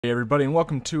Hey everybody, and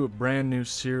welcome to a brand new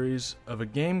series of a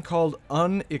game called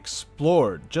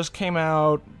Unexplored. Just came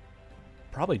out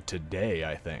probably today,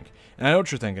 I think. And I know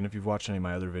what you're thinking. If you've watched any of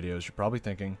my other videos, you're probably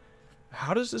thinking,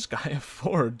 how does this guy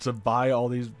afford to buy all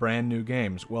these brand new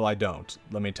games? Well, I don't.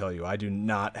 Let me tell you, I do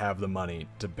not have the money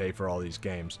to pay for all these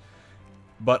games.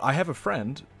 But I have a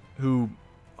friend who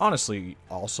honestly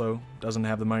also doesn't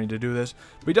have the money to do this.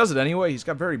 But he does it anyway. He's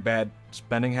got very bad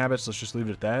spending habits. Let's just leave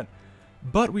it at that.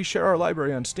 But we share our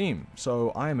library on Steam, so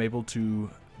I am able to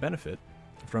benefit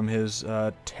from his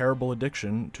terrible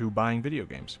addiction to buying video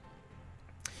games.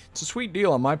 It's a sweet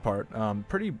deal on my part.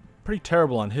 Pretty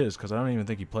terrible on his, because I don't even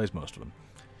think he plays most of them.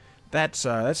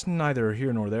 That's neither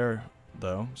here nor there,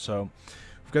 though. So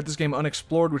we've got this game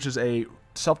Unexplored, which is a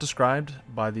self-described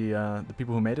by the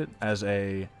people who made it as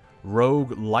a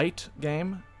roguelite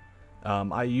game.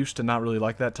 I used to not really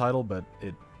like that title, but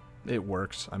it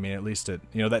works. I mean, at least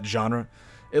that genre,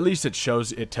 at least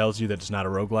it tells you that it's not a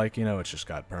roguelike, it's just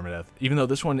got permadeath. Even though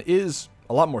this one is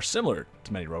a lot more similar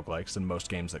to many roguelikes than most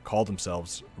games that call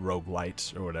themselves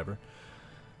roguelites or whatever.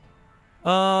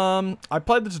 I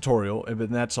played the tutorial,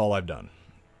 but that's all I've done.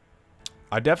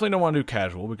 I definitely don't want to do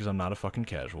casual because I'm not a fucking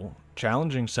casual.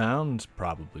 Challenging sounds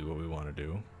probably what we want to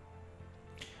do.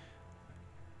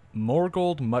 More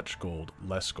gold, much gold,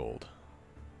 less gold.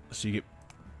 So you get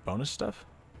bonus stuff?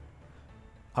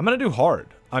 I'm gonna do hard.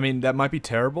 I mean, that might be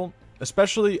terrible.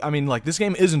 Especially, I mean, like, this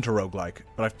game isn't a roguelike,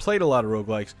 but I've played a lot of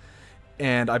roguelikes,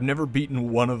 and I've never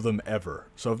beaten one of them ever.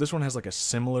 So if this one has, like, a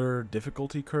similar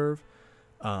difficulty curve,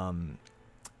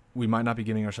 we might not be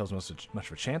giving ourselves much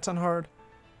of a chance on hard.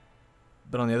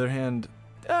 But on the other hand,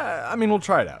 I mean, we'll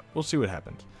try it out. We'll see what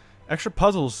happens. Extra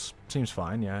puzzles seems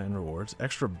fine, yeah, and rewards.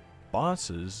 Extra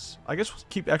bosses, I guess we'll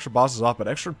keep extra bosses off, but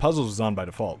extra puzzles is on by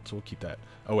default, so we'll keep that.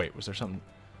 Oh, wait, was there something?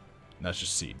 That's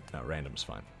just seed. No, random is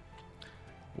fine.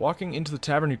 Walking into the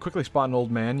tavern, you quickly spot an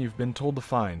old man you've been told to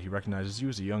find. He recognizes you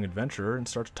as a young adventurer and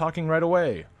starts talking right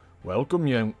away. Welcome,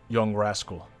 young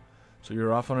rascal. So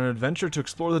you're off on an adventure to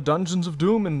explore the dungeons of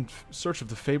doom in search of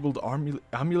the fabled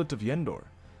amulet of Yendor.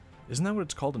 Isn't that what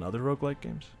it's called in other roguelike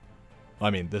games? Well, I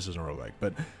mean, this isn't a roguelike,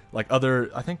 but like other,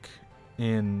 I think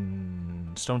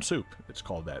in Stone Soup, it's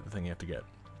called that, the thing you have to get.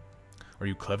 Are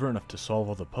you clever enough to solve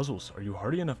all the puzzles? Are you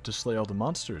hardy enough to slay all the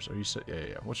monsters? Are you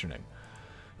yeah. What's your name?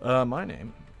 My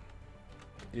name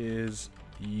is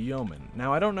Yeoman.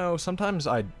 Now, I don't know. Sometimes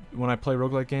when I play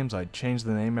roguelike games, I change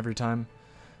the name every time.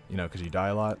 Because you die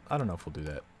a lot. I don't know if we'll do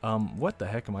that. What the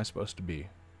heck am I supposed to be?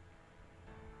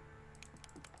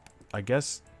 I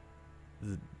guess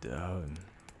that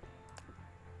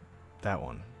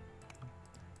one.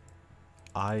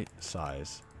 Eye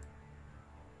size.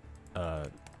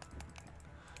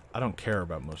 I don't care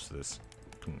about most of this.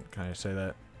 Can I say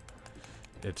that?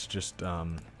 It's just,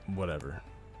 whatever.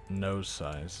 Nose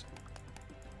size.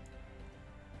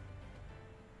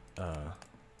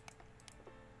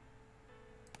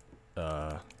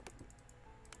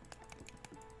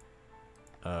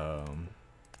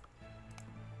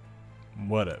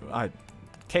 Whatever.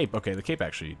 Cape. Okay, the cape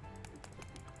actually.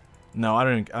 No, I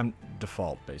don't. I'm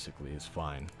default basically is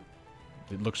fine.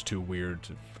 It looks too weird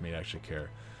for me to actually care.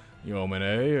 Yeoman,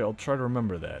 I'll try to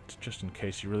remember that, just in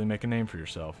case you really make a name for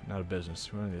yourself. Not a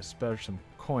business. We need to spare some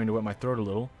coin to wet my throat a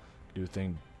little. Do a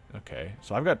thing. Okay,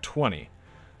 so I've got 20.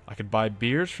 I could buy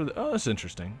beers for the... Oh, that's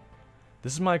interesting.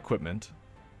 This is my equipment.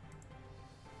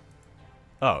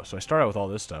 Oh, so I start out with all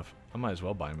this stuff. I might as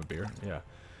well buy him a beer. Yeah.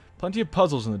 Plenty of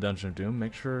puzzles in the Dungeon of Doom.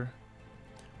 Make sure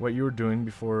what you are doing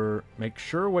before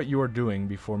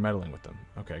meddling with them.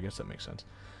 Okay, I guess that makes sense.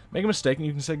 Make a mistake and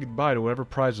you can say goodbye to whatever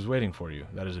prize is waiting for you.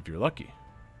 That is if you're lucky.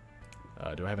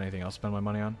 Do I have anything else to spend my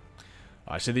money on?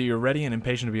 I see that you're ready and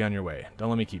impatient to be on your way. Don't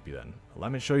let me keep you then.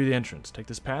 Let me show you the entrance. Take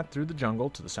this path through the jungle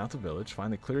to the south of the village.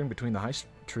 Find the clearing between the highest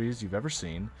trees you've ever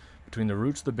seen. Between the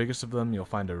roots of the biggest of them, you'll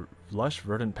find a lush,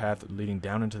 verdant path leading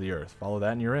down into the earth. Follow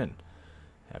that and you're in.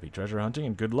 Happy treasure hunting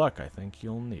and good luck. I think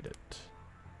you'll need it.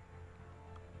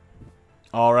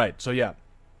 Alright, so yeah.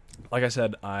 Like I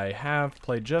said, I have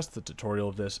played just the tutorial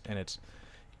of this, and it's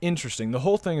interesting. The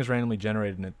whole thing is randomly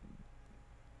generated in it.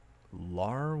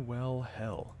 Larwell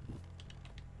Hell.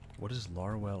 What is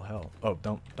Larwell Hell? Oh,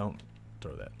 don't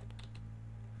throw that.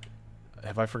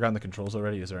 Have I forgotten the controls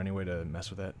already? Is there any way to mess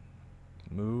with that?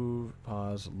 Move,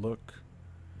 pause, look.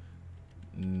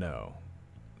 No.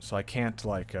 So I can't,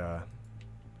 like,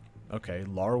 okay,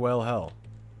 Larwell Hell.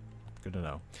 Good to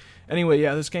know. Anyway,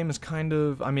 yeah, this game is kind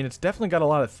of... I mean, it's definitely got a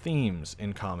lot of themes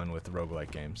in common with the roguelike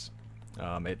games.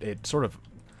 It sort of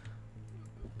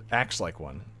acts like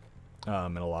one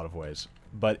in a lot of ways.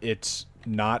 But it's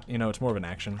not, it's more of an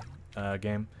action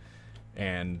game.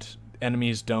 And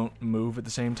enemies don't move at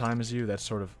the same time as you. That's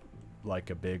sort of like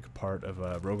a big part of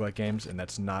roguelike games, and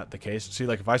that's not the case. See,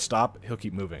 like if I stop, he'll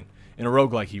keep moving. In a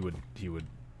roguelike, he would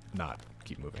not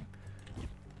keep moving.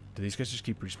 Do these guys just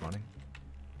keep respawning?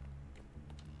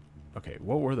 Okay,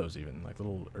 what were those even? Like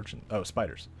little urchins? Oh,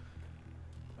 spiders.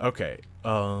 Okay.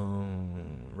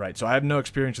 Right. So I have no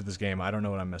experience with this game. I don't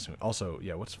know what I'm messing with. Also,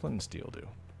 yeah, what's flint and steel do?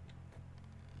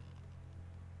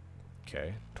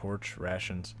 Okay. Torch,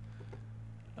 rations.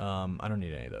 I don't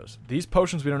need any of those. These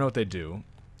potions, we don't know what they do.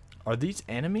 Are these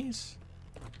enemies?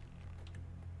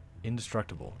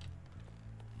 Indestructible.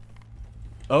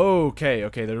 Okay,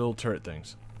 okay, they're little turret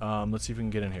things. Let's see if we can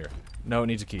get in here. No, it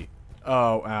needs a key.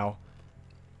 Oh, ow.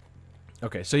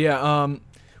 Okay, so yeah,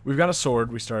 we've got a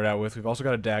sword we started out with. We've also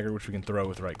got a dagger, which we can throw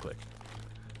with right-click.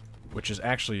 Which is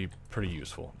actually pretty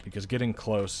useful, because getting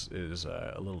close is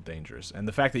a little dangerous. And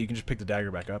the fact that you can just pick the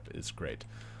dagger back up is great.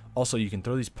 Also, you can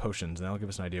throw these potions, and that'll give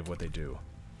us an idea of what they do.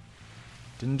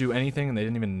 Didn't do anything, and they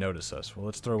didn't even notice us. Well,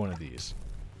 let's throw one of these.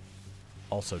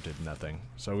 Also did nothing.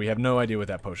 So we have no idea what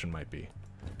that potion might be.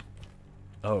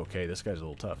 Oh, okay, this guy's a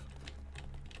little tough.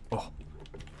 Oh.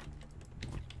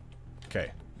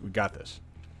 Okay, we got this.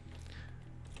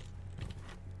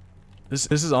 This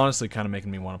is honestly kind of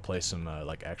making me want to play some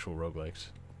like actual roguelikes.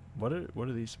 What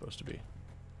are these supposed to be?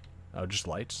 Oh, just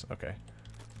lights? Okay.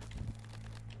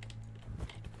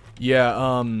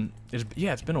 Yeah,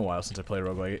 it's been a while since I played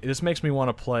roguelike. This makes me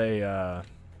want to play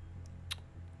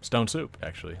Stone Soup,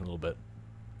 actually, a little bit.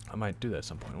 I might do that at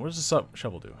some point. What does the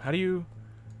shovel do? How do you...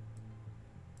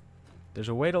 There's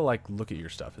a way to, like, look at your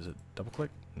stuff. Is it double-click?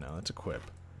 No, that's equip.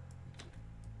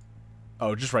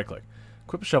 Oh, just right-click.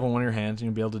 Equip a shovel in one of your hands, and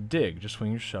you'll be able to dig. Just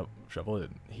swing your shovel at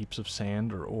heaps of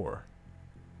sand or ore.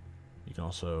 You can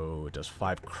also... It does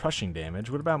 5 crushing damage.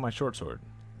 What about my short sword?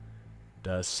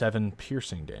 Does 7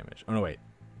 piercing damage. Oh, no, wait.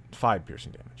 5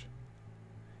 piercing damage.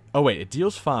 Oh, wait. It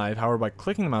deals 5. However, by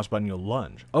clicking the mouse button, you'll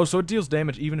lunge. Oh, so it deals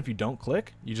damage even if you don't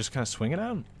click? You just kind of swing it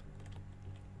out?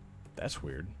 That's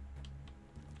weird.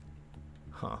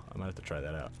 Huh. I might have to try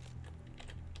that out.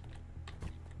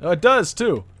 Oh, it does,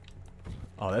 too.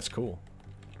 Oh, that's cool.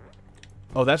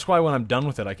 Oh, that's why when I'm done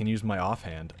with it, I can use my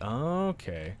offhand.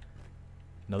 Okay.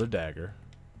 Another dagger.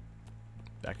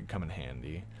 That could come in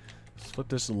handy. Let's flip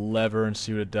this lever and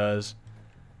see what it does.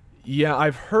 Yeah,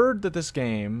 I've heard that this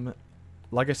game,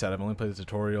 like I said, I've only played the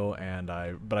tutorial,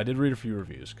 but I did read a few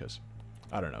reviews, because,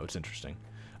 I don't know, it's interesting.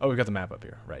 Oh, we've got the map up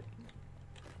here, right.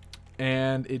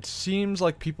 And it seems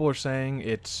like people are saying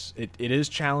it is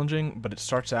challenging, but it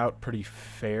starts out pretty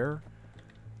fair.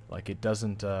 Like, it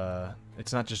doesn't,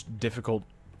 it's not just difficult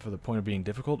for the point of being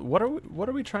difficult. What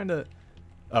are we trying to...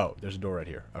 Oh, there's a door right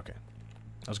here. Okay.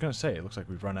 I was going to say, it looks like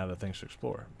we've run out of things to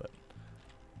explore, but...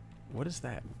 What is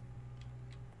that?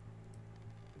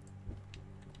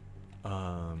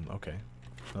 Okay.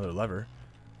 Another lever.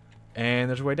 And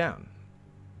there's a way down.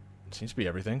 Seems to be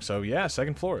everything. So, yeah,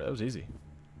 2nd floor. That was easy.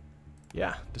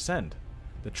 Yeah, descend.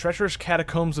 The treacherous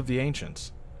catacombs of the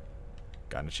ancients.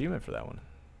 Got an achievement for that one.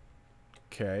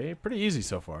 Okay, pretty easy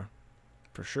so far.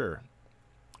 For sure.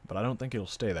 But I don't think it'll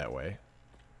stay that way.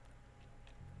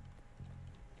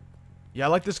 Yeah, I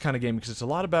like this kind of game because it's a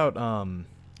lot about,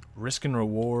 risk and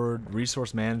reward,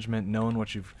 resource management, knowing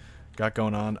what you've got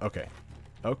going on. Okay.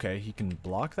 Okay, he can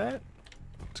block that?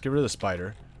 Let's get rid of the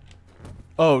spider.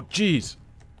 Oh, jeez.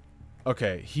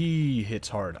 Okay, he hits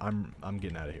hard. I'm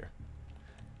getting out of here.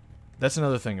 That's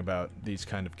another thing about these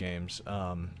kind of games.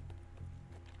 You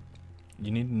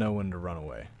need to know when to run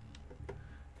away.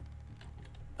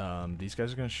 These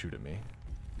guys are going to shoot at me.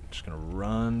 Just going to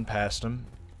run past them.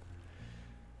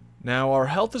 Now, our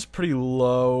health is pretty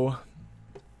low.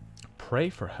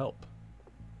 Pray for help.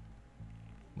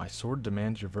 My sword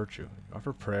demands your virtue. You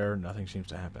offer prayer, nothing seems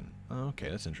to happen. Okay,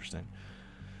 that's interesting.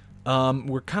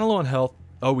 We're kind of low on health.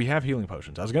 Oh, we have healing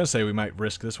potions. I was going to say we might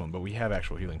risk this one, but we have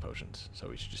actual healing potions, so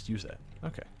we should just use that.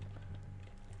 Okay.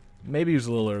 Maybe it was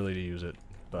a little early to use it,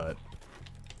 but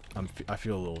I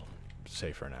feel a little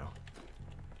safer now.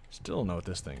 Still don't know what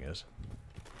this thing is.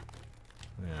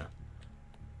 Yeah.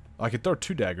 I could throw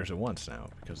 2 daggers at once now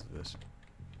because of this.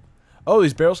 Oh,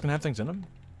 these barrels can have things in them?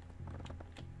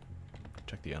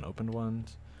 Check the unopened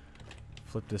ones.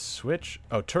 Flip this switch.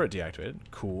 Oh, turret deactivated.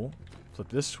 Cool. Flip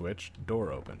this switch.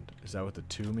 Door opened. Is that what the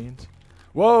 2 means?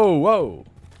 Whoa, whoa!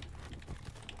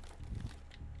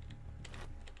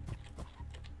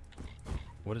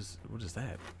 What is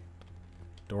that?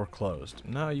 Door closed.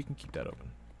 No, you can keep that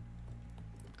open.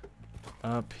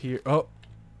 Up here. Oh!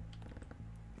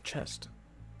 Chest.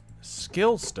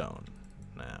 Skill stone.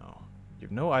 Now. You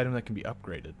have no item that can be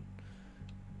upgraded.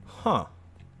 Huh.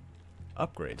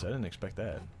 Upgrades. I didn't expect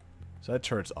that. So that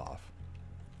turret's off.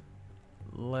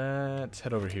 Let's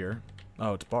head over here.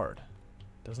 Oh, it's barred.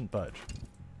 Doesn't budge.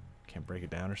 Can't break it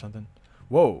down or something.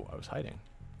 Whoa, I was hiding.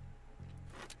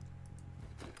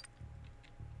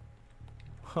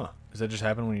 Huh. Does that just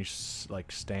happen when you,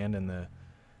 like, stand in the...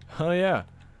 Oh, yeah.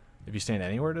 If you stand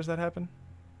anywhere, does that happen?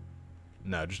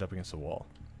 No, just up against the wall.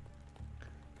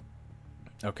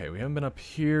 Okay, we haven't been up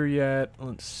here yet.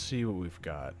 Let's see what we've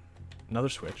got. Another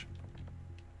switch.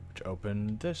 Which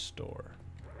opened this door.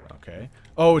 Okay.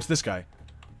 Oh, it's this guy.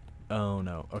 Oh,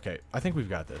 no. Okay, I think we've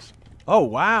got this. Oh,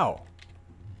 wow!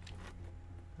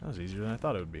 That was easier than I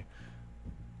thought it would be.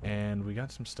 And we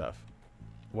got some stuff.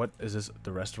 What is this?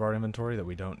 The rest of our inventory that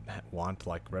we don't want,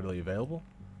 like, readily available?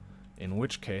 In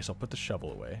which case, I'll put the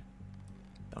shovel away.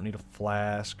 Don't need a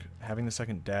flask. Having the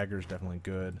second dagger is definitely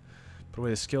good. Put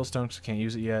away the skill stone because I can't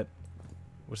use it yet.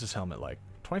 What's this helmet like?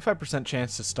 25%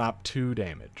 chance to stop 2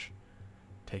 damage.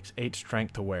 Takes 8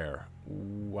 strength to wear.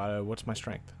 What's my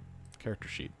strength? Character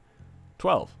sheet.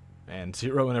 12. And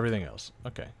 0 and everything else.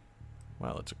 Okay.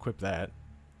 Well, let's equip that.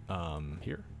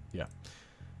 Here? Yeah.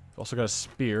 Also got a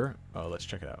spear. Oh, let's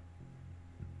check it out.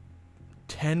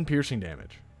 10 piercing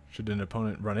damage. Should an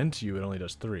opponent run into you, it only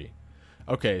does 3.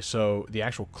 Okay, so the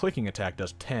actual clicking attack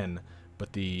does 10,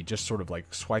 but the just sort of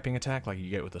like swiping attack, like you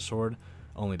get with the sword,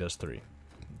 only does 3.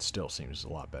 It still seems a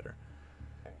lot better.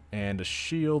 And a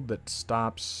shield that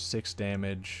stops 6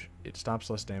 damage. It stops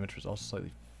less damage, but it's also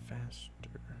slightly faster.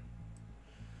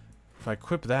 If I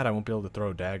equip that, I won't be able to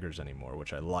throw daggers anymore,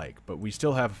 which I like. But we'll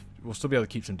still be able to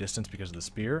keep some distance because of the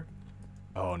spear.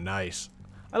 Oh, nice.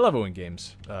 I love it when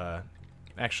games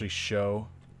actually show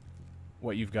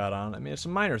what you've got on. I mean, it's a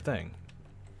minor thing,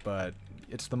 but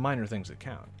it's the minor things that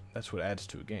count. That's what adds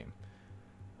to a game.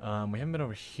 We haven't been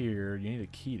over here. You need a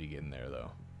key to get in there,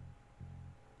 though.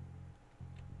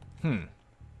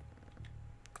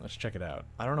 Let's check it out.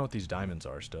 I don't know what these diamonds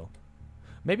are still.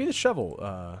 Maybe the shovel.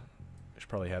 I should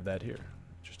probably have that here,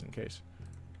 just in case.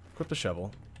 Equip the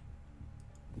shovel.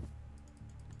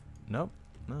 Nope.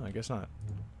 No, I guess not.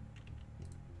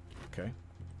 Okay.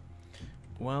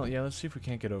 Well, yeah, let's see if we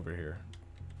can't get over here.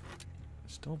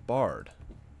 It's still barred.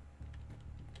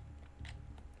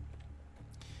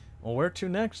 Well, where to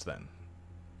next, then?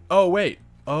 Oh, wait.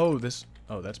 Oh, this...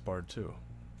 Oh, that's barred, too.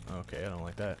 Okay, I don't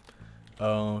like that.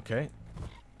 Okay.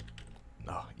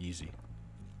 Oh, easy.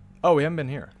 Oh, we haven't been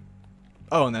here.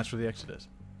 Oh, and that's where the exit is.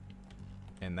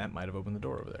 And that might have opened the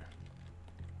door over there.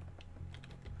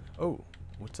 Oh,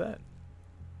 what's that?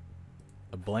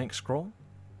 A blank scroll?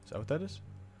 Is that what that is?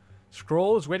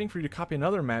 Scroll is waiting for you to copy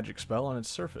another magic spell on its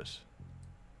surface.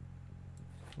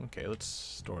 Okay, let's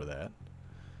store that.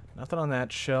 Nothing on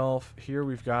that shelf. Here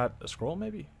we've got a scroll,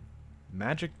 maybe?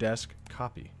 Magic desk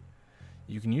copy.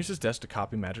 You can use this desk to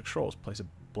copy magic scrolls. Place a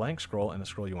blank scroll and the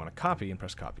scroll you want to copy and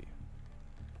press copy.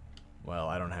 Well,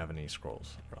 I don't have any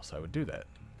scrolls, or else I would do that.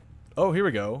 Oh, here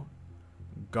we go.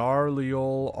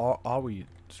 Garliol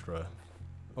Awistra.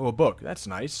 Oh, a book. That's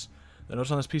nice. The notes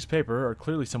on this piece of paper are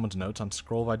clearly someone's notes on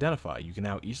Scroll of Identify. You can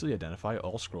now easily identify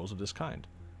all scrolls of this kind.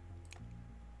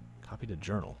 Copy to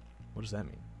journal. What does that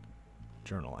mean?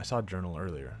 Journal. I saw journal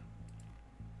earlier.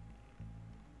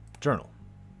 Journal.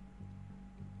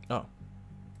 Oh.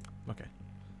 Okay.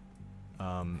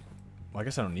 Well, I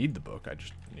guess I don't need the book. I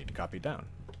just need to copy it down.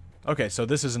 Okay, so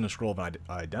this isn't a scroll of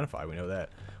identify. We know that.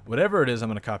 Whatever it is, I'm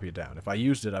going to copy it down. If I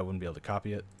used it, I wouldn't be able to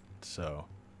copy it. So,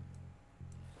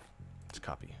 let's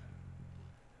copy.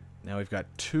 Now we've got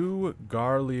 2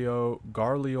 Garliol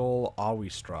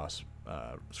Awistras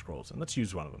scrolls, and let's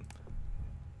use one of them.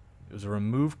 It was a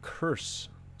remove curse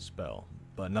spell,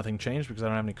 but nothing changed because I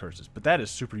don't have any curses. But that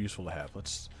is super useful to have.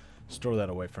 Let's store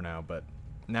that away for now. But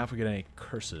now if we get any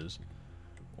curses,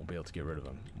 we'll be able to get rid of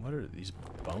them. What are these,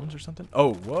 bones or something?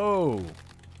 Oh, whoa!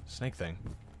 Snake thing.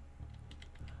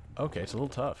 Okay, it's a little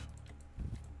tough.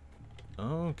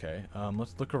 Okay,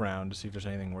 let's look around to see if there's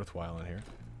anything worthwhile in here.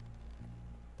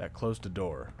 That closed a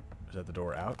door. Is that the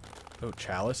door out? Oh,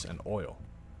 chalice and oil.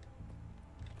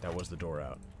 That was the door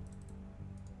out.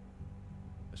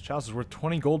 This chalice is worth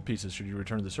 20 gold pieces should you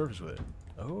return to the surface with it.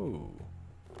 Oh.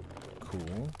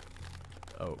 Cool.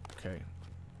 Okay.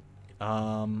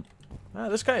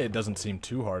 This guy, it doesn't seem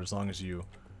too hard as long as you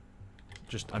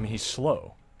just... I mean, he's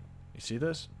slow. You see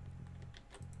this?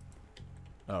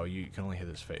 Oh, you can only hit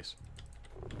his face.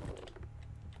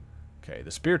 Okay,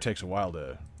 the spear takes a while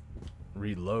to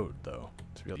reload, though,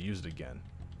 to be able to use it again.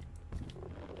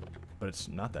 But it's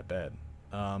not that bad.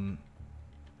 I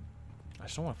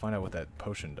just don't want to find out what that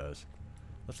potion does.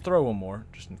 Let's throw one more,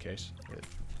 just in case.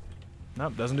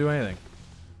 Nope, doesn't do anything.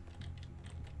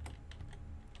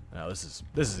 No, this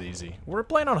is easy. We're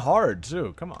playing on hard,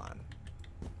 too. Come on.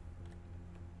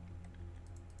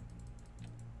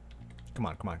 Come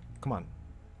on, come on, come on.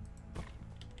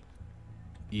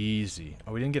 Easy.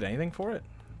 Oh, we didn't get anything for it?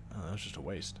 Oh, that was just a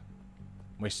waste.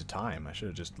 Waste of time. I should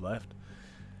have just left.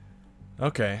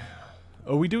 Okay.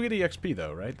 Oh, we do get EXP,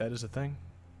 though, right? That is a thing.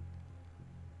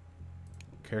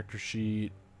 Character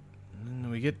sheet.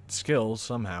 We get skills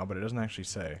somehow, but it doesn't actually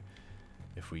say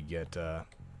if we get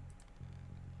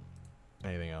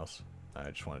anything else. I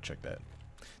just want to check that.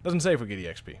 Doesn't say if we get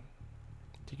EXP.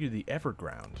 Take you to the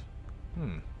Everground.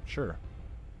 Sure.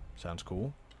 Sounds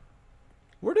cool.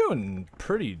 We're doing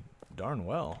pretty darn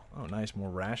well. Oh, nice. More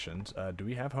rations. Do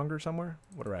we have hunger somewhere?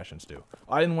 What do rations do?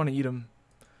 Oh, I didn't want to eat them.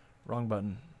 Wrong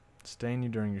button. Sustain you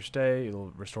during your stay.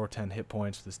 It'll restore 10 hit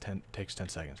points. This takes 10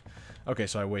 seconds. Okay,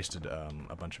 so I wasted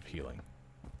a bunch of healing.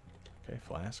 Okay,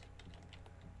 flask.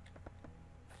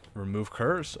 Remove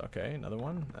curse. Okay, another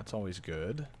one. That's always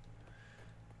good.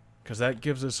 Because that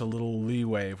gives us a little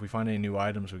leeway. If we find any new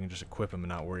items, we can just equip them and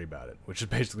not worry about it. Which is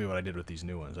basically what I did with these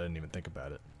new ones. I didn't even think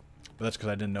about it. But that's because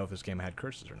I didn't know if this game had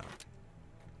curses or not.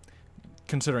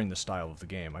 Considering the style of the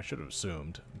game, I should have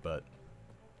assumed. But,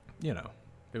 you know,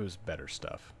 it was better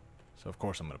stuff. So of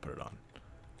course I'm going to put it on.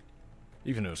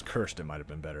 Even if it was cursed, it might have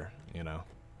been better, you know.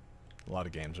 A lot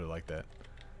of games are like that.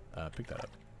 Pick that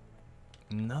up.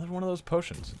 Another one of those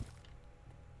potions.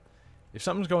 If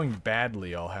something's going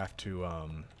badly, I'll have to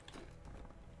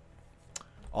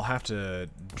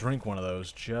drink one of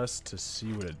those just to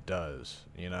see what it does,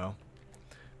 you know?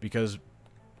 Because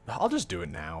I'll just do it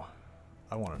now.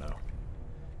 I want to know.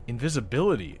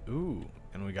 Invisibility. Ooh,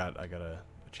 and I got a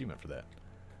achievement for that.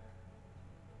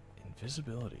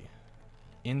 Invisibility.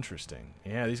 Interesting.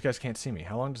 Yeah, these guys can't see me.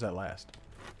 How long does that last?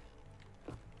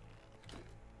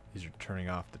 These are turning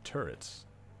off the turrets.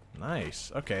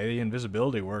 Nice. Okay, the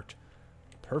invisibility worked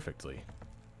perfectly.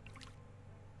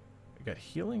 We got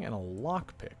healing and a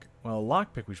lockpick. Well, a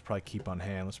lockpick we should probably keep on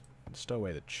hand. Let's stow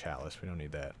away the chalice. We don't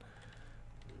need that.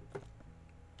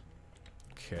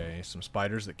 Okay, some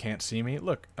spiders that can't see me.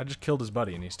 Look, I just killed his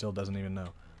buddy and he still doesn't even know.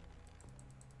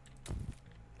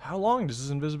 How long does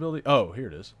this invisibility... Oh, here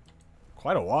it is.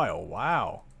 Quite a while.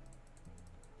 Wow.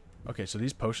 Okay, so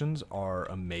these potions are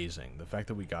amazing. The fact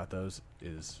that we got those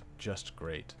is just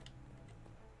great.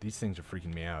 These things are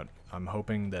freaking me out. I'm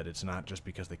hoping that it's not just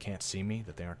because they can't see me,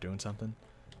 that they aren't doing something,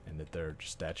 and that they're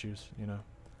just statues, you know?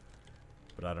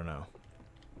 But I don't know.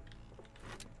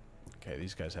 Okay,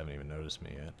 these guys haven't even noticed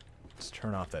me yet. Let's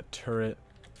turn off that turret,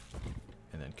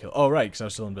 and then kill... Oh, right, because I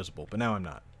was still invisible, but now I'm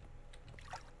not.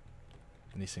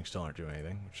 And these things still aren't doing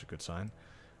anything, which is a good sign.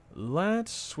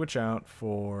 Let's switch out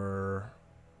for...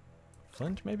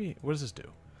 Flint, maybe? What does this do?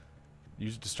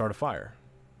 Use it to start a fire.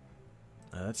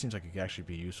 That seems like it could actually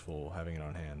be useful, having it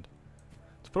on hand.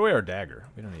 Let's put away our dagger.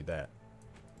 We don't need that.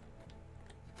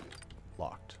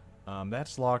 Locked.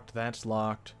 That's locked. That's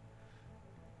locked.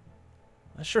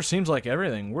 That sure seems like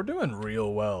everything. We're doing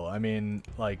real well. I mean,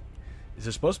 like, is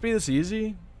it supposed to be this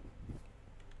easy?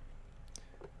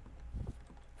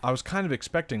 I was kind of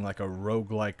expecting, like, a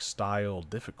roguelike style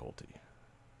difficulty.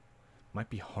 Might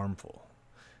be harmful.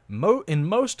 In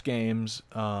most games,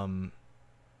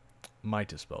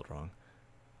 might is spelled wrong.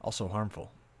 Also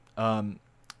harmful.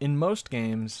 In most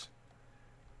games,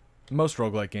 most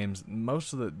roguelike games,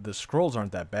 most of the scrolls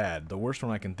aren't that bad. The worst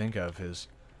one I can think of is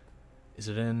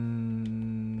it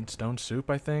in Stone Soup,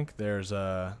 I think? There's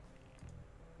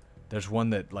one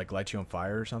that, like, lights you on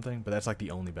fire or something, but that's, like,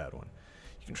 the only bad one.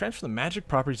 You can transfer the magic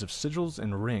properties of sigils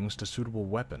and rings to suitable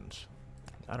weapons.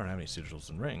 I don't have any sigils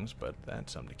and rings, but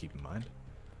that's something to keep in mind.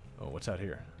 Oh, what's out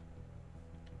here?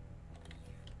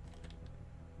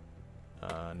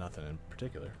 Nothing in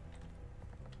particular.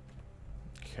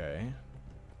 Okay.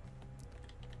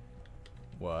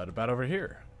 What about over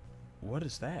here? What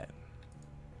is that?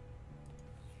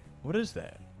 What is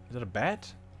that? Is that a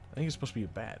bat? I think it's supposed to be a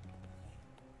bat.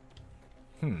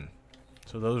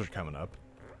 So those are coming up.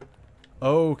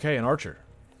 Okay, an archer.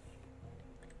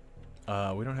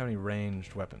 We don't have any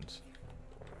ranged weapons.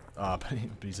 But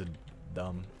he's a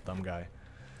dumb guy.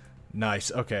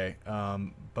 Nice, okay.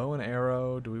 Bow and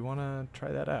arrow, do we want to try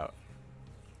that out?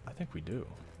 I think we do.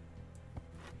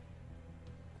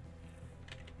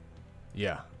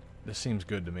 Yeah, this seems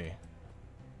good to me.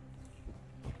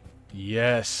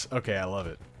 Yes, okay, I love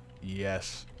it.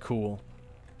 Yes, cool.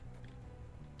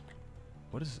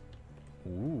 What is...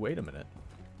 Ooh, wait a minute.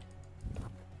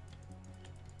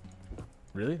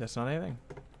 Really? That's not anything?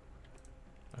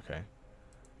 Okay.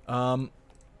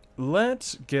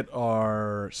 Let's get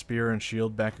our spear and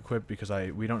shield back equipped because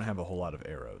we don't have a whole lot of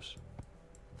arrows.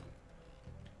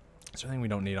 Is there anything we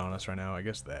don't need on us right now? I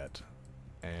guess that.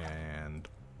 And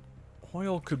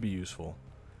oil could be useful.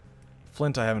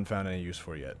 Flint I haven't found any use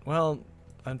for yet. Well,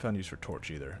 I haven't found use for torch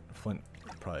either. Flint,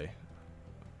 probably.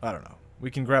 I don't know.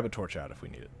 We can grab a torch out if we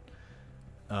need it.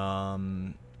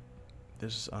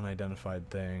 This unidentified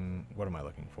thing. What am I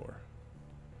looking for?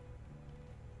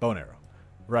 Bow and arrow.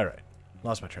 Right.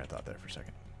 Lost my train of thought there for a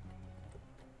second.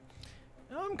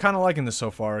 I'm kind of liking this so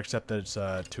far, except that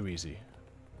it's too easy.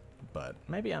 But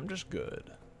maybe I'm just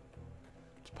good.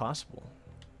 It's possible.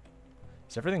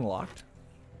 Is everything locked?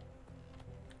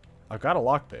 I've got a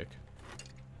lockpick.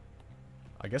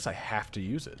 I guess I have to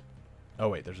use it. Oh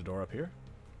wait, there's a door up here?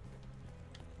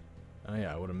 Oh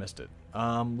yeah, I would have missed it.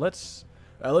 Let's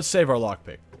save our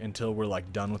lockpick until we're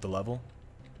like done with the level.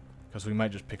 Because we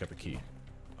might just pick up a key.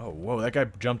 Oh, whoa, that guy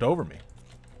jumped over me.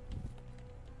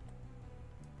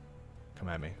 Come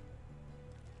at me.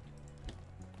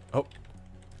 Oh.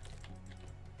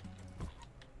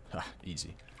 Ha,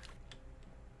 easy.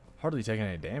 Hardly taking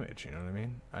any damage, you know what I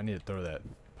mean? I need to throw that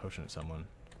potion at someone.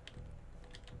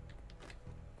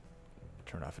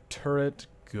 Turn off a turret.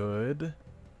 Good.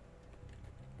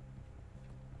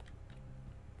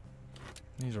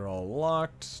 These are all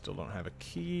locked. Still don't have a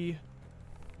key.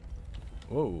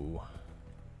 Whoa.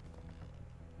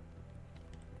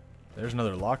 There's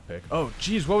another lockpick. Oh,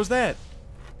 geez, what was that?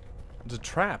 It's a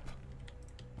trap.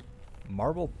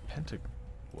 Marble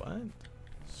what?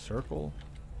 Circle?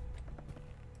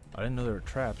 I didn't know there were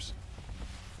traps.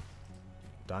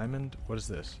 Diamond? What is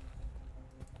this?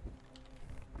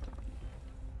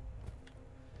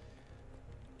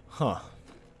 Huh.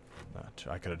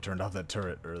 I could have turned off that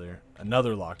turret earlier.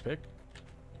 Another lockpick.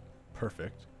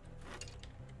 Perfect.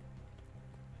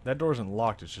 That door isn't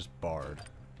locked, it's just barred.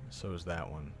 So is that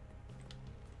one.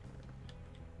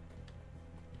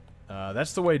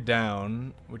 That's the way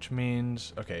down, which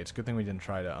means... Okay, it's a good thing we didn't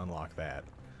try to unlock that,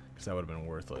 because that would have been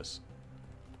worthless.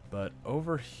 But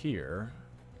over here...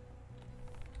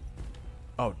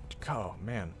 Oh,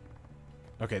 man.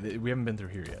 Okay, we haven't been through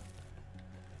here yet.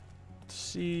 Let's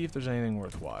see if there's anything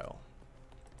worthwhile.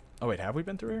 Oh, wait, have we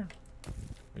been through here?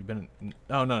 We've been...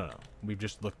 Oh, no. We've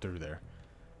just looked through there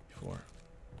before.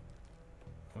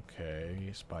 Okay,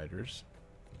 spiders.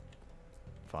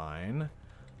 Fine.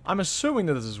 I'm assuming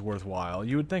that this is worthwhile.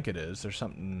 You would think it is. There's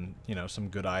something, you know, some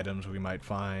good items we might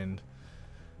find.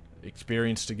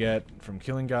 Experience to get from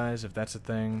killing guys, if that's a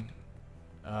thing.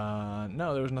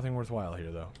 No, there was nothing worthwhile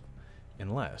here, though.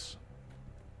 Unless...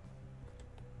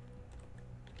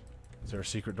 Is there a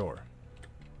secret door?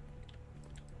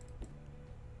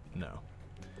 No.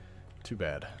 Too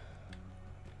bad.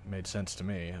 Made sense to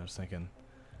me. I was thinking,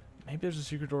 maybe there's a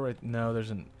secret door right... No,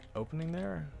 there's an opening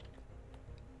there?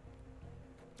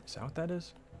 Is that what that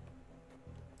is?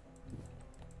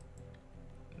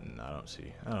 No, I don't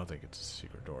see. I don't think it's a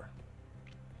secret door.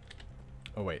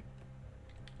 Oh, wait.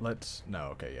 Let's... No,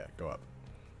 okay, yeah, go up.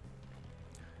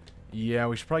 Yeah,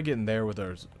 we should probably get in there with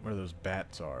those, where those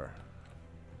bats are.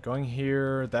 Going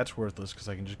here, that's worthless because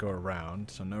I can just go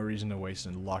around, so no reason to waste a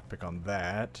lockpick on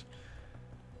that.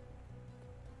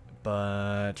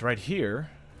 But right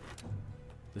here,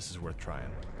 this is worth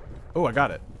trying. Oh, I got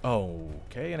it. Oh,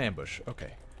 okay, an ambush.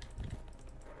 Okay.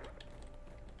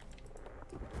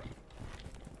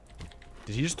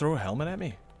 Did he just throw a helmet at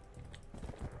me?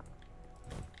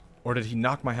 Or did he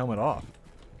knock my helmet off?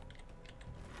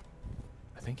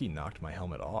 I think he knocked my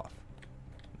helmet off.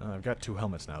 I've got 2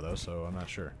 helmets now, though, so I'm not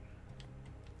sure.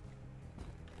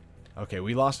 Okay,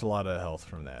 we lost a lot of health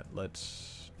from that.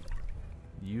 Let's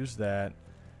use that,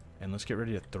 and let's get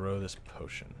ready to throw this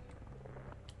potion.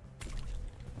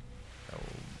 Oh,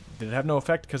 did it have no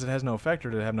effect because it has no effect, or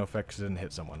did it have no effect because it didn't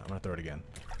hit someone? I'm going to throw it again.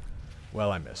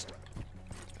 Well, I missed.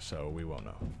 So we won't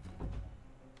know.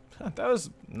 That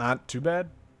was not too bad.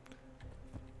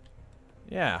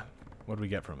 Yeah. What do we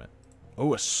get from it?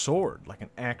 Oh, a sword. Like an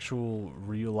actual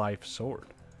real-life sword.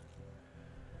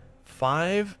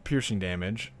 5 piercing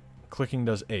damage. Clicking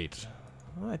does 8.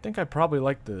 Well, I think I probably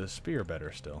like the spear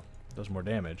better still. Does more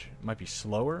damage. It might be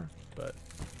slower, but...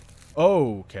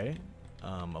 Oh, okay.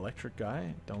 Electric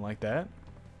guy. Don't like that.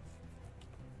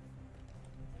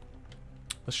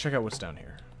 Let's check out what's down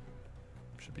here.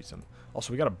 Should be some...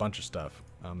 Also, we got a bunch of stuff.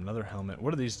 Another helmet.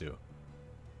 What do these do?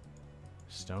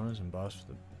 Stone is embossed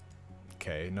with the...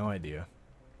 Okay, no idea.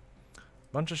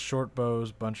 Bunch of short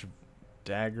bows, bunch of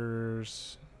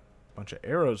daggers, bunch of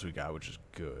arrows we got, which is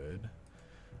good.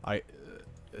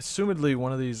 Assumedly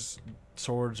one of these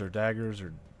swords or daggers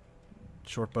or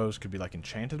short bows could be like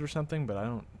enchanted or something, but I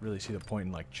don't really see the point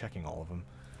in like checking all of them.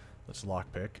 Let's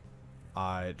lockpick.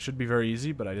 It should be very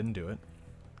easy, but I didn't do it.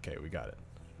 Okay, we got it.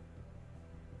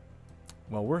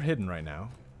 Well, we're hidden right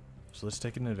now, so let's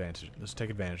take advantage. Let's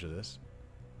take advantage of this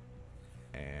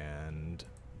and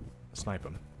snipe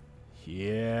him.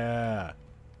 Yeah.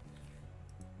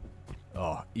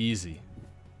 Easy.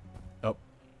 Oh.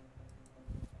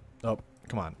 Oh,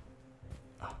 come on.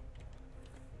 Oh.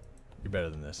 You're better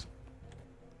than this.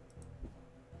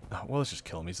 Oh, well, let's just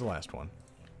kill him. He's the last one.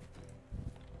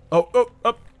 Oh, oh,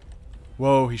 up.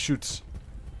 Whoa, he shoots.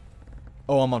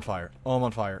 Oh, I'm on fire. Oh, I'm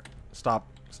on fire. Stop.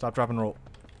 Stop, drop, and roll.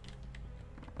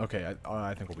 Okay,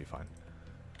 I think we'll be fine.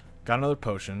 Got another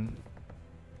potion.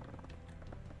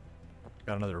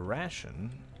 Got another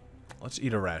ration. Let's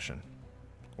eat a ration.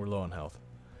 We're low on health.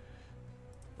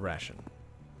 Ration.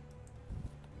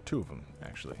 2 of them,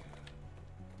 actually.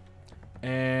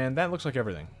 And that looks like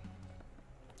everything.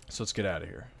 So let's get out of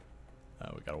here.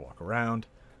 We gotta walk around.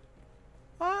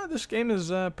 This game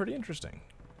is pretty interesting.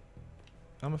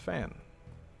 I'm a fan.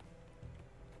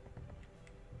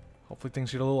 Hopefully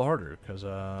things get a little harder, because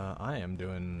I am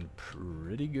doing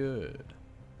pretty good.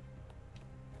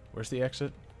 Where's the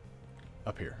exit?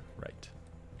 Up here, right.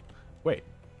 Wait.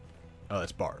 Oh,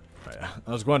 that's Bart. Right.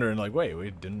 I was wondering, like, wait,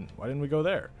 why didn't we go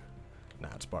there? Nah,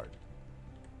 it's Bart.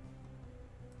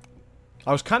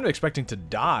 I was kind of expecting to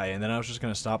die, and then I was just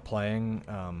going to stop playing,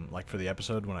 like, for the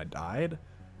episode when I died.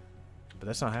 But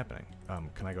that's not happening.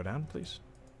 Can I go down, please?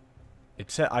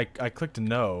 It said I clicked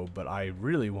no, but I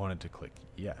really wanted to click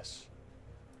yes.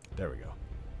 There we go.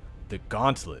 The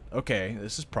Gauntlet. Okay,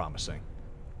 this is promising.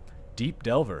 Deep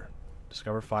Delver.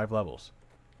 Discover 5 levels.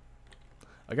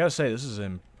 I gotta say, this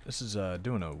is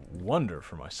doing a wonder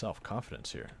for my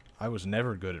self-confidence here. I was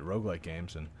never good at roguelike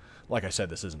games, and like I said,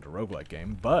 this isn't a roguelike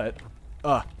game, but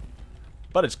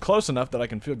it's close enough that I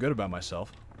can feel good about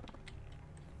myself.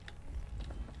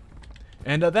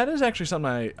 And that is actually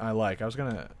something I like. I was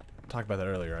gonna talk about that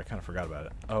earlier. I kind of forgot about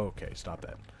it. Okay, stop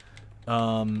that.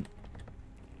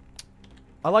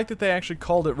 I like that they actually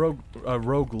called it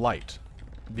roguelite,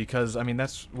 because I mean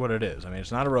that's what it is. I mean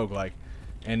it's not a roguelike,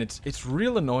 and it's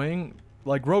real annoying.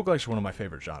 Like roguelikes are one of my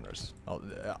favorite genres.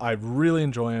 I really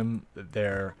enjoy them.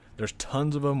 There's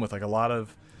tons of them with like a lot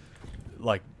of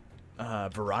like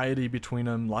variety between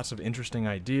them. Lots of interesting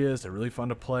ideas. They're really fun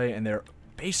to play, and they're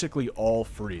basically all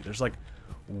free. There's like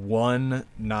one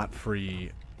not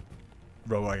free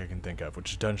roguelike I can think of,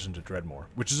 which is Dungeons & Dreadmore,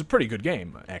 which is a pretty good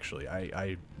game actually.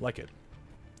 I like it.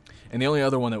 And the only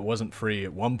other one that wasn't free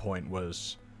at one point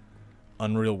was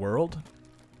Unreal World,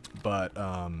 but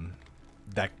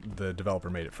that the developer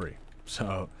made it free.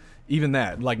 So even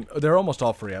that, like, they're almost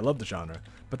all free. I love the genre.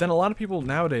 But then a lot of people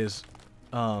nowadays,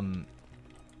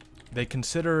 they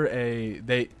consider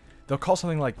they'll call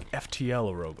something like FTL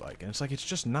a roguelike, and it's like it's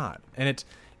just not. And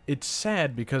it's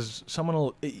sad because someone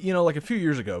will, you know, like a few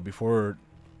years ago before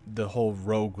the whole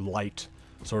roguelite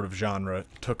sort of genre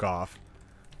took off,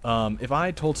 if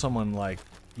I told someone like,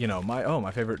 you know,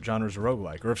 my favorite genre is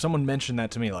roguelike, or if someone mentioned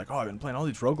that to me, like, oh, I've been playing all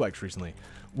these roguelikes recently,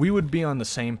 we would be on the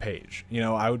same page. You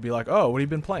know, I would be like, oh, what have you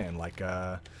been playing? Like,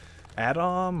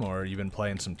 Adam, or you've been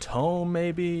playing some Tome,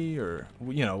 maybe, or,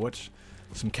 you know,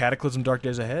 some Cataclysm Dark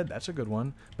Days Ahead, that's a good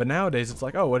one. But nowadays, it's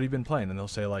like, oh, what have you been playing? And they'll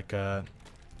say, like,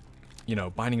 you know,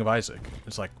 Binding of Isaac.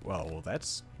 It's like, well,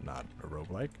 that's not a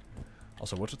roguelike.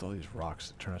 Also, what's with all these rocks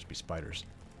that turn out to be spiders?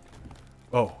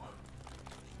 Oh.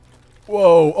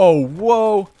 Whoa, oh,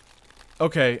 whoa!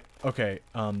 Okay, okay,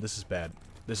 this is bad.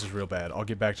 This is real bad. I'll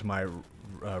get back to my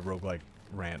roguelike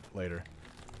rant later.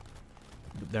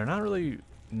 But they're not really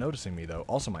noticing me, though.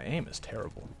 Also, my aim is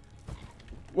terrible.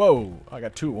 Whoa, I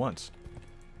got 2 at once.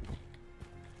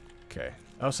 Okay.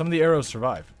 Oh, some of the arrows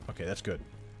survive. Okay, that's good.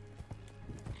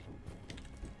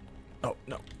 Oh,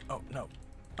 no. Oh, no.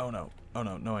 Oh, no. Oh,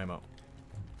 no. No ammo.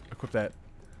 Equip that.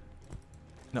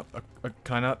 No,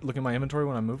 can I not look at my inventory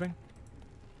when I'm moving?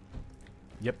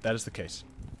 Yep, that is the case.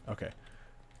 Okay.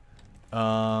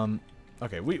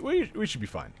 Okay, we should be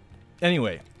fine.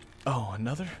 Anyway. Oh,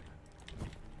 another?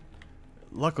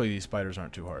 Luckily, these spiders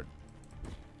aren't too hard.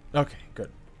 Okay,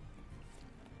 good.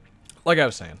 Like I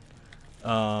was saying.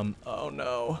 Oh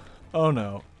no. Oh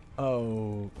no.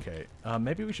 Okay.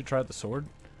 Maybe we should try out the sword.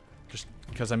 Just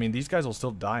because, I mean, these guys will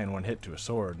still die in one hit to a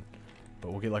sword.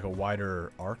 But we'll get like a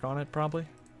wider arc on it, probably.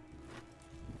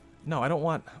 No, I don't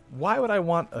want... Why would I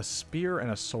want a spear and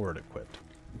a sword equipped?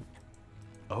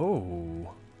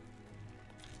 Oh.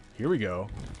 Here we go.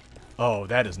 Oh,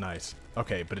 that is nice.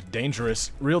 Okay, but it's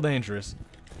dangerous. Real dangerous.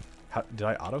 How, did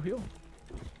I auto-heal?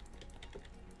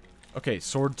 Okay,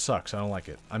 sword sucks. I don't like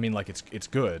it. I mean, like, it's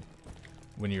good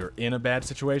when you're in a bad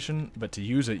situation, but to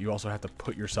use it, you also have to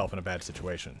put yourself in a bad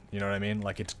situation. You know what I mean?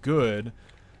 Like, it's good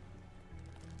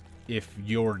if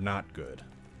you're not good.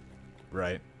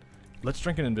 Right? Let's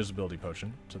drink an invisibility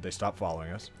potion so they stop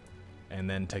following us, and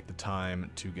then take the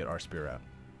time to get our spear out.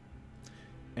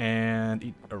 And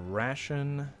eat a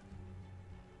ration.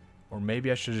 Or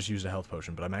maybe I should just use a health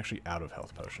potion, but I'm actually out of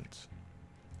health potions.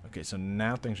 Okay, so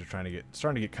now things are starting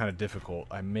to get kind of difficult.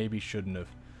 I maybe shouldn't have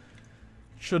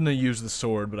used the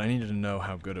sword, but I needed to know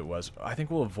how good it was. I think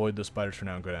we'll avoid the spiders for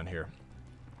now and go down here.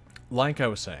 Like I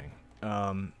was saying,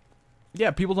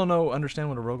 yeah, people don't understand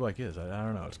what a roguelike is. I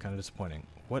don't know. It's kind of disappointing.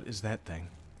 What is that thing?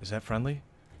 Is that friendly?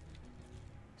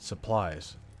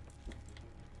 Supplies.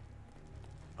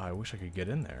 I wish I could get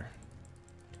in there.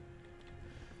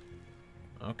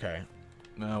 Okay.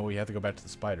 No, we have to go back to the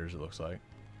spiders, it looks like.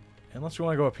 Unless we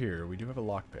want to go up here. We do have a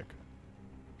lockpick.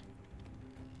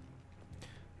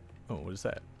 Oh, what is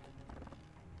that?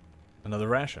 Another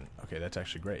ration. Okay, that's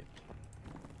actually great.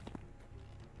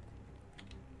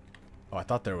 Oh, I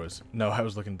thought there was... No, I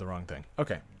was looking at the wrong thing.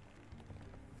 Okay.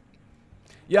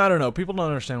 Yeah, I don't know. People don't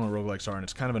understand what roguelikes are, and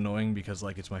it's kind of annoying because,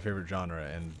 like, it's my favorite genre,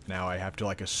 and now I have to,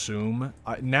 like, assume...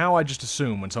 now I just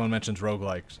assume when someone mentions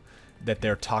roguelikes that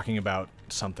they're talking about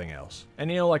something else.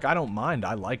 And, you know, like, I don't mind.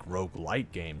 I like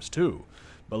roguelite games, too.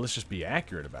 But let's just be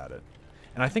accurate about it.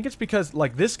 And I think it's because,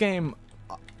 like, this game...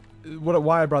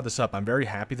 why I brought this up, I'm very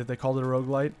happy that they called it a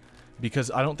roguelite, because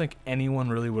I don't think anyone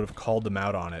really would have called them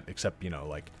out on it, except, you know,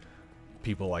 like,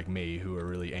 people like me who are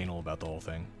really anal about the whole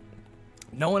thing.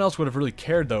 No one else would have really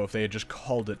cared, though, if they had just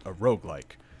called it a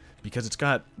roguelike, because it's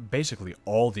got basically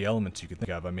all the elements you could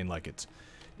think of. I mean, like, it's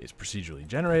procedurally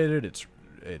generated,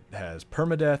 it has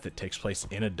permadeath, it takes place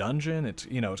in a dungeon, it's,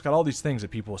 you know, it's got all these things that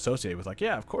people associate with, like,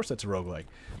 yeah, of course that's a roguelike,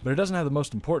 but it doesn't have the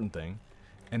most important thing,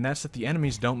 and that's that the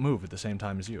enemies don't move at the same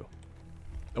time as you.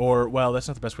 Or, well, that's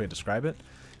not the best way to describe it,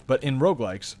 but in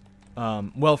roguelikes,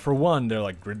 well, for one, they're,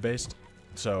 like, grid-based.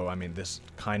 So, I mean, this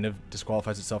kind of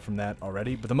disqualifies itself from that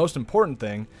already. But the most important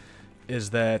thing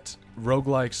is that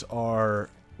roguelikes are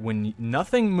when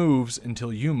nothing moves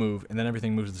until you move, and then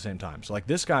everything moves at the same time. So, like,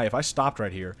 this guy, if I stopped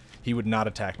right here, he would not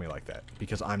attack me like that,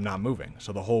 because I'm not moving.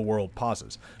 So the whole world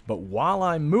pauses. But while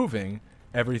I'm moving,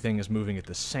 everything is moving at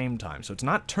the same time. So it's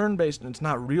not turn-based, and it's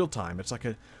not real-time. It's like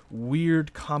a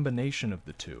weird combination of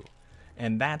the two.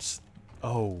 And that's...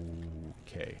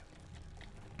 okay.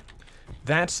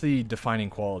 That's the defining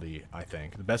quality, I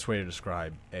think. The best way to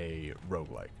describe a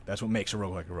roguelike. That's what makes a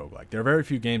roguelike a roguelike. There are very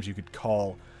few games you could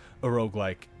call a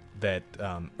roguelike that...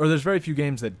 or there's very few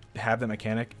games that have that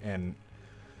mechanic and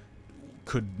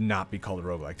could not be called a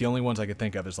roguelike. The only ones I could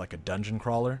think of is like a dungeon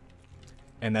crawler.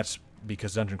 And that's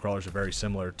because dungeon crawlers are very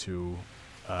similar to...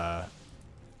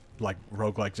 like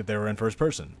roguelikes if they were in first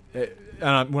person.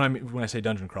 When I say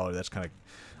dungeon crawler, that's kind of...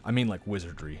 I mean like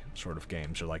wizardry sort of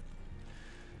games, or like...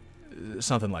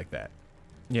 something like that.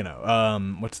 You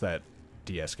know, what's that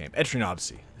DS game? Etrian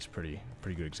Odyssey is pretty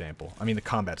good example. I mean, the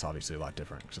combat's obviously a lot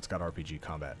different because it's got RPG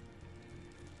combat.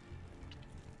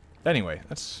 Anyway,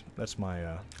 that's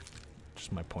my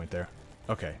just my point there.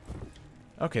 Okay,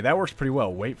 that works pretty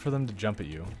well. Wait for them to jump at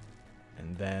you,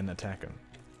 and then attack them.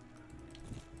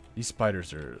 These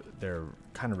spiders they're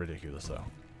kind of ridiculous though.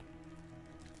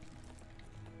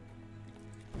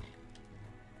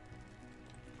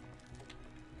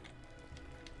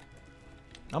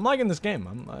 I'm liking this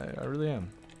game. I really am.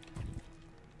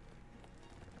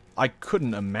 I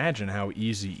couldn't imagine how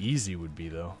easy would be,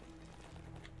 though.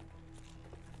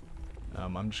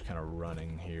 I'm just kind of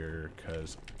running here,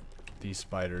 because these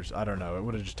spiders... I don't know. It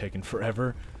would have just taken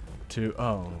forever to...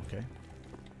 Oh, okay.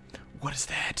 What is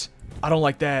that? I don't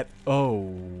like that. Oh,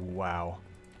 wow.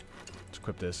 Let's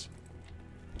equip this.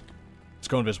 Let's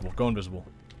go invisible. Go invisible.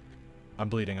 I'm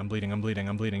bleeding.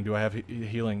 Do I have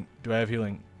healing? Do I have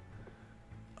healing?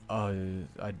 I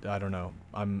don't know.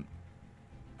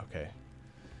 Okay.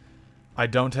 I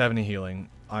don't have any healing.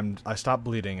 I stopped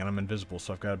bleeding and I'm invisible,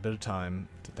 so I've got a bit of time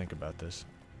to think about this.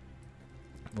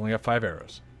 I've only got 5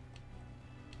 arrows.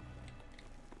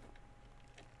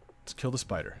 Let's kill the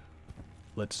spider.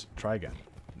 Let's try again.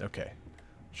 Okay.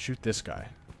 Shoot this guy.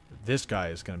 This guy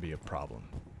is going to be a problem.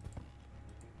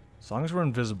 As long as we're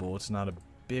invisible, it's not a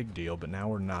big deal, but now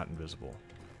we're not invisible.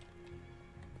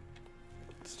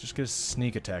 Let's just get a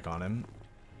sneak attack on him.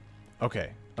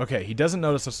 Okay, he doesn't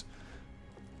notice us.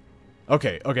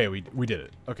 Okay, we did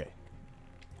it. Okay.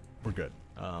 We're good.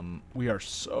 We are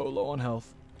so low on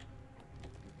health.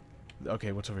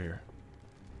 Okay, what's over here?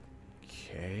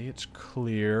 Okay, it's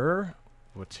clear.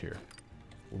 What's here?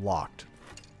 Locked.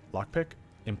 Lockpick?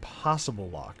 Impossible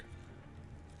lock.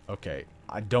 Okay,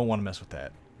 I don't want to mess with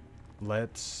that.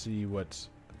 Let's see what's...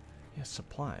 Yeah,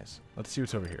 supplies. Let's see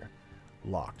what's over here.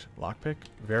 Locked. Lockpick?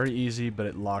 Very easy, but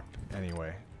it locked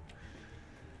anyway.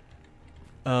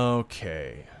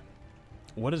 Okay.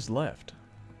 What is left?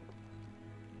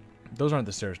 Those aren't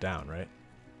the stairs down, right?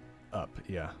 Up,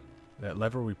 yeah. That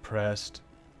lever we pressed.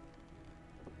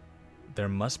 There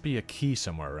must be a key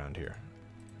somewhere around here.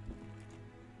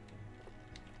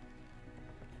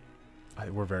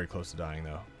 We're very close to dying,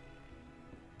 though.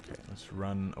 Okay, let's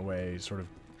run away, sort of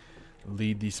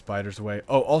lead these spiders away.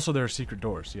 Oh, also there are secret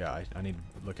doors. Yeah, I need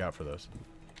to look out for those.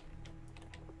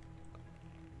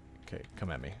 Okay, come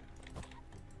at me.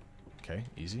 Okay,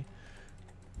 easy.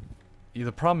 Yeah,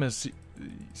 the problem is,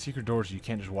 secret doors, you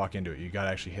can't just walk into it. You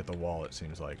gotta actually hit the wall, it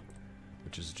seems like.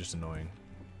 Which is just annoying.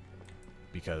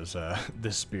 Because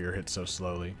this spear hits so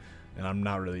slowly. And I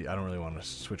don't really want to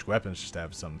switch weapons just to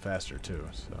have something faster, too.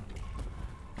 So.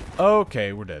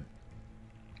 Okay, we're dead.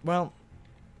 Well,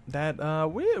 that,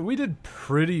 we did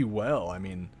pretty well. I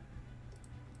mean,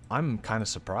 I'm kind of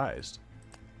surprised.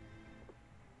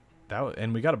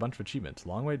 And we got a bunch of achievements.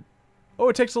 Long way. Oh,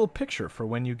 it takes a little picture for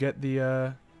when you get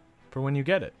the, for when you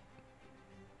get it.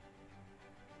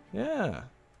 Yeah.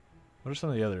 What are some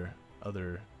of the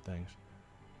other things?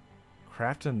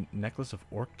 Craft a necklace of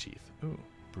orc teeth. Ooh.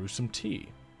 Brew some tea.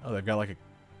 Oh, they've got like a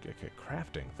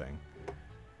crafting thing.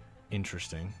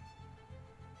 Interesting.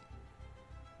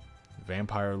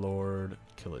 Vampire Lord.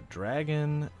 Kill a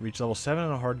dragon. Reach level 7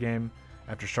 in a hard game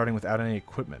after starting without any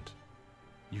equipment.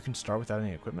 You can start without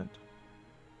any equipment?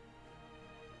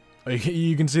 Oh,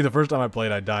 you can see the first time I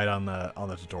played, I died on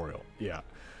the tutorial. Yeah.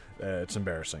 It's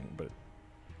embarrassing, but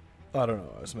I don't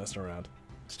know. I was messing around.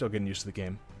 Still getting used to the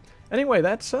game. Anyway,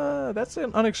 that's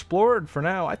an Unexplored for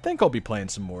now. I think I'll be playing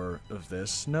some more of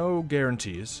this. No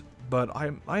guarantees, but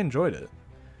I enjoyed it.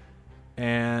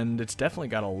 And it's definitely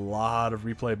got a lot of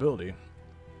replayability.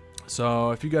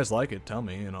 So if you guys like it, tell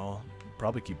me, and I'll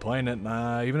probably keep playing it.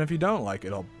 And even if you don't like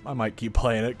it, I might keep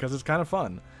playing it because it's kind of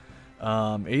fun.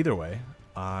 Either way,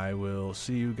 I will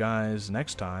see you guys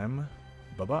next time.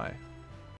 Bye-bye.